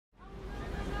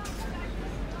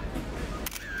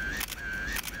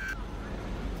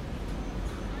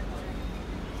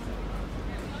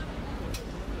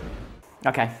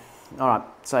Okay, all right,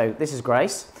 so this is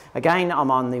Grace. Again,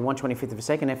 I'm on the 1/25th of a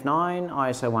second f9,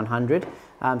 ISO 100.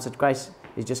 So Grace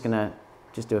is just gonna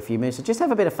do a few moves. So just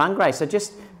have a bit of fun, Grace. So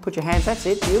just put your hands, that's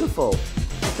it, beautiful.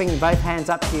 Just bring both hands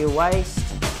up to your waist,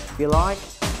 if you like.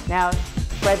 Now,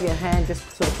 grab your hand, just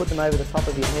sort of put them over the top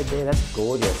of your head there. That's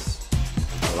gorgeous.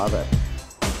 I love it.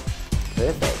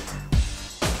 Perfect.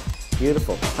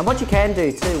 Beautiful. And what you can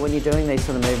do too when you're doing these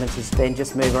sort of movements is then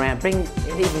just move around.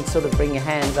 Even sort of bring your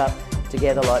hands up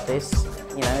together like this,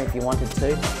 you know, if you wanted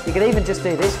to. You could even just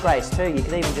do this, Grace, too. You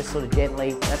could even just sort of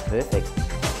gently, that's perfect.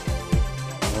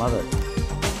 I love it.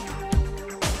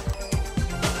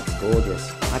 That's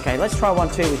gorgeous. Okay, let's try 1,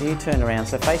 2 with you, turn around.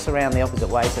 So face around the opposite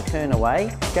way, so turn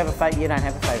away. Do you you don't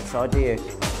have a favourite side, do you?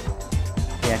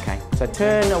 Yeah, okay. So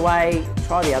turn away,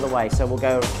 try the other way. So we'll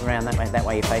go around that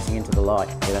way you're facing into the light.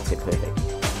 Yeah, that's it, perfect.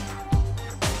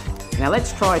 Now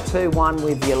let's try 2, 1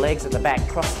 with your legs at the back,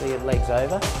 cross the legs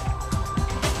over.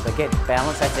 So get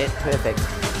balance, that's it, perfect.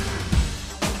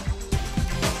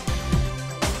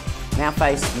 Now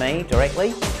face me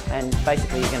directly, and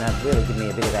basically you're going to really give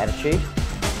me a bit of attitude.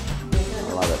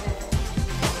 I love it.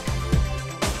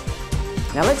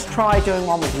 Now let's try doing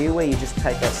one with you where you just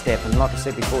take that step, and like I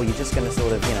said before, you're just going to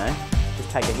sort of, you know,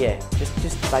 just take it, yeah, just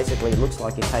basically it looks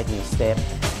like you're taking a step.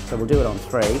 So we'll do it on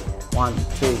 3. 1,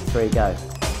 2, 3, go.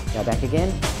 Go back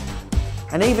again.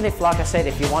 And even if, like I said,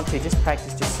 if you want to, just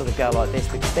practice, just sort of go like this,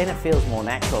 because then it feels more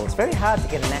natural. It's very hard to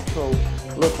get a natural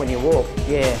look when you walk.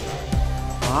 Yeah.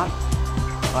 All right.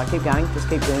 All right, keep going. Just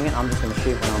keep doing it. I'm just going to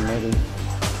shoot when I'm ready.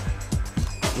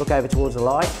 Look over towards the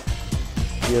light.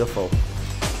 Beautiful.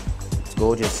 It's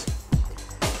gorgeous.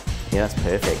 Yeah, that's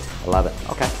perfect. I love it.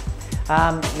 Okay.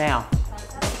 Now.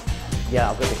 Yeah,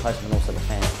 I'll get a bit closer and also the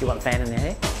fan. Do you want the fan in your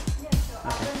hair? Yeah, sure.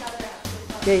 Okay.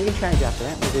 Yeah, you can change after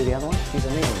that. We'll do the other one. She's a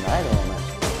needle later almost.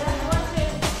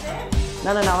 No,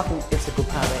 I can. It's a good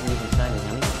part about using Sony,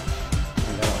 honey.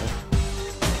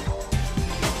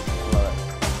 Love it.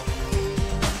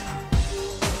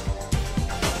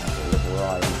 That's a little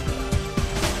right.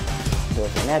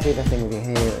 Perfect. Now do the thing with your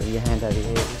hair, your hand over your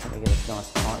hair. Just let me get a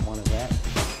nice tight one of that.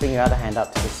 Bring your other hand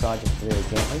up to this side, just really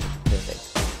gently. Perfect.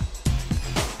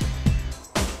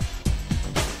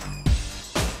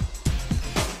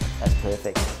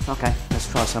 Perfect. Okay, let's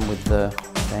try some with the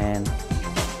fan.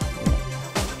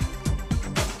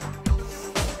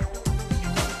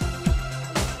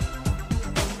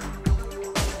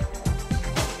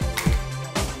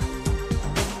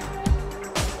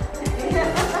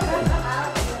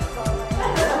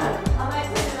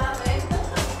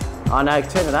 I know,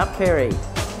 turn it up, Kerry.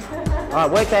 All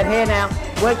right, work that hair now.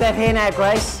 Work that hair now,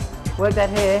 Grace. Work that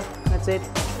hair. That's it.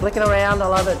 Flick it around. I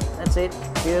love it. That's it.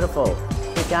 Beautiful.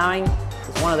 Keep going.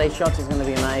 Just one of these shots is going to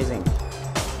be amazing.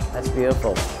 That's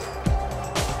beautiful.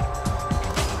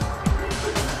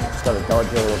 Just got to dodge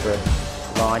all of the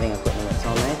riding equipment that's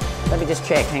on there. Let me just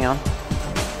check. Hang on.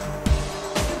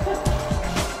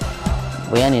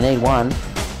 We only need one.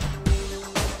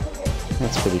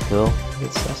 That's pretty cool.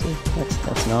 It's sassy.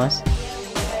 That's nice.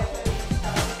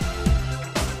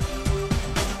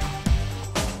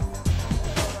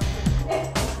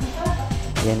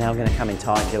 Yeah, now I'm going to come in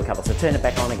tight and do a couple. So turn it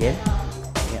back on again.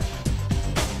 Yeah.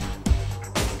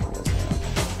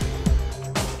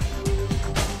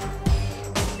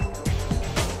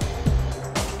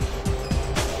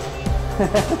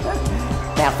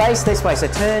 Now face this way. So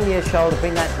turn your shoulder.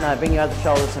 Bring your other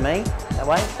shoulder to me. That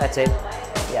way. That's it.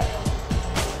 Yeah.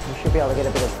 You should be able to get a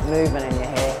bit of movement in your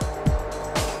hair.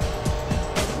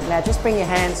 Now just bring your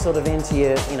hands sort of into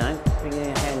your, bring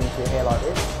your hand into your hair like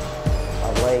this.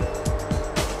 Lovely.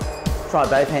 Try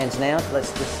both hands now.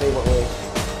 Let's just see what we're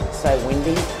so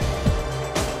windy.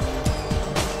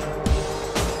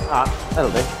 Alright,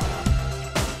 that'll do.